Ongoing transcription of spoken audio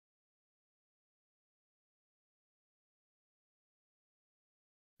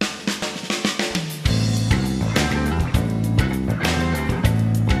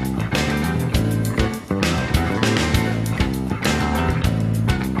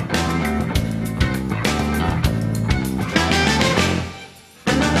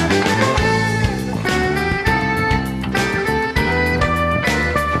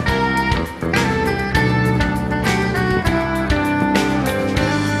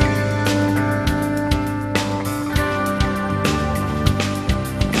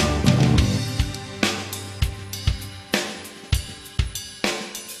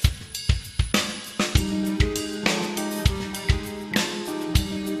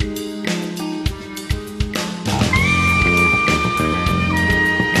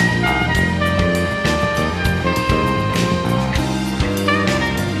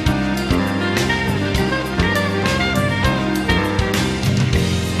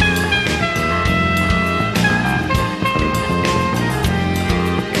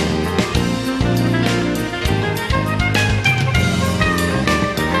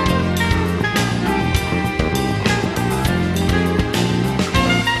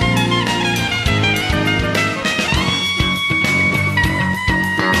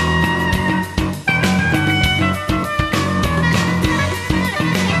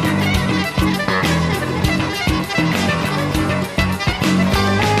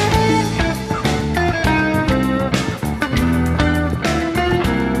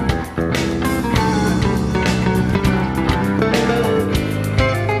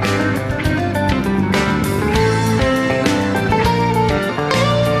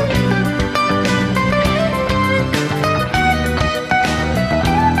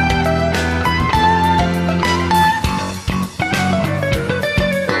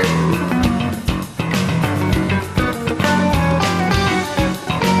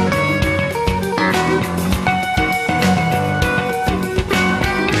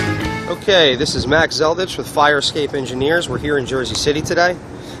Okay, this is Max Zeldich with Fire Escape Engineers. We're here in Jersey City today,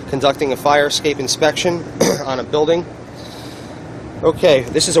 conducting a fire escape inspection on a building. Okay,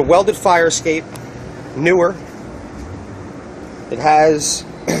 this is a welded fire escape, newer. It has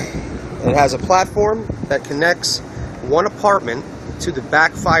a platform that connects one apartment to the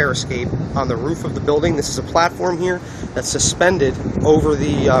back fire escape on the roof of the building. This is a platform here that's suspended over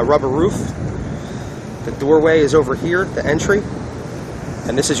the rubber roof. The doorway is over here, the entry.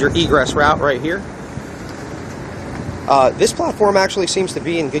 And this is your egress route right here. This platform actually seems to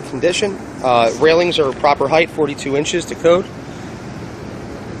be in good condition. Railings are proper height, 42 inches to code.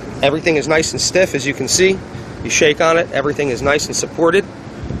 Everything is nice and stiff, as you can see. You shake on it, everything is nice and supported.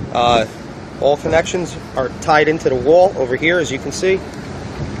 All connections are tied into the wall over here, as you can see.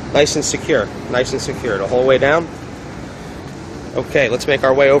 Nice and secure the whole way down. Okay, let's make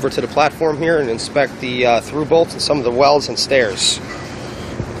our way over to the platform here and inspect the through bolts and some of the welds and stairs.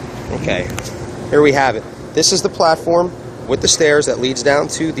 Okay, here we have it. This is the platform with the stairs that leads down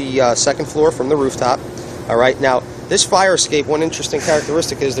to the second floor from the rooftop. All right, now this fire escape, one interesting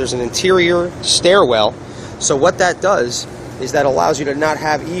characteristic is there's an interior stairwell. So what that does is that allows you to not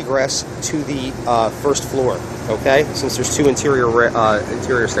have egress to the first floor, okay, since there's two interior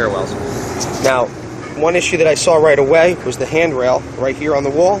stairwells. Now, one issue that I saw right away was the handrail right here on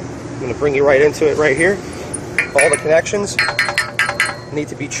the wall. I'm going to bring you right into it right here. All the connections need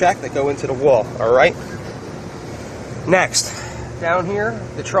to be checked that go into the wall, all right? Next, down here,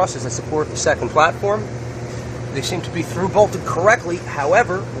 the trusses that support the second platform. They seem to be through bolted correctly.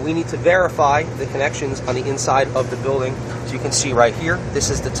 However, we need to verify the connections on the inside of the building. As you can see right here, this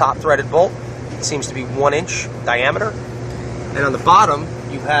is the top threaded bolt. It seems to be 1 inch diameter. And on the bottom,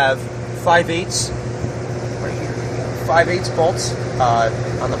 you have 5/8 right here. 5/8 bolts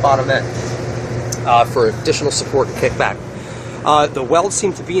on the bottom end for additional support and kickback. The welds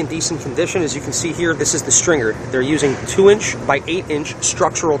seem to be in decent condition. As you can see here, this is the stringer. They're using 2 inch by 8 inch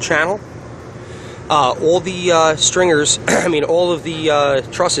structural channel. All the stringers, all of the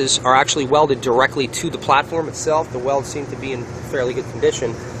trusses are actually welded directly to the platform itself. The welds seem to be in fairly good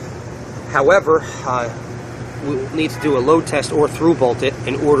condition. However, we'll need to do a load test or through bolt it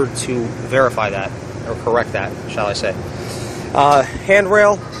in order to verify that, or correct that, shall I say.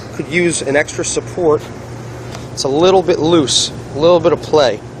 Handrail could use an extra support. It's a little bit loose, a little bit of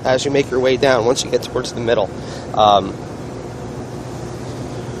play as you make your way down once you get towards the middle.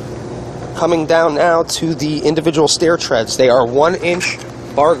 Coming down now to the individual stair treads, they are 1 inch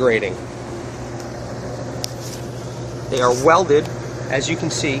bar grading. They are welded, as you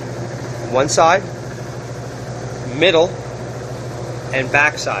can see, one side, middle, and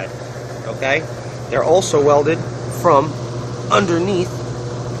back side. Okay? They're also welded from underneath,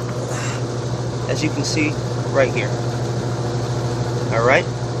 as you can see right here. Alright?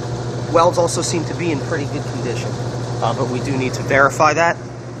 Welds also seem to be in pretty good condition, but we do need to verify that.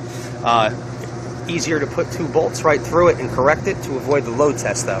 Easier to put 2 bolts right through it and correct it to avoid the load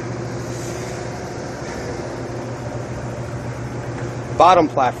test though. Bottom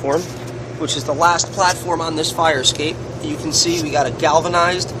platform, which is the last platform on this fire escape, you can see we got a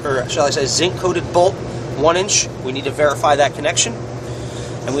galvanized, or shall I say zinc coated bolt, 1 inch. We need to verify that connection.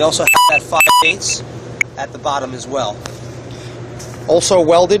 And we also have that 5/8 at the bottom as well. Also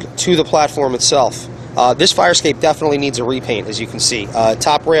welded to the platform itself. This fire escape definitely needs a repaint, as you can see.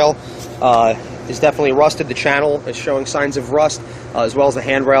 Top rail is definitely rusted. The channel is showing signs of rust, as well as the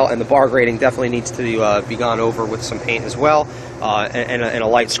handrail, and the bar grading definitely needs to be gone over with some paint as well, and a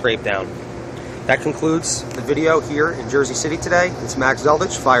light scrape down. That concludes the video here in Jersey City today. It's Max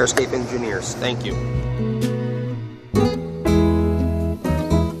Zeldich, Fire Escape Engineers. Thank you.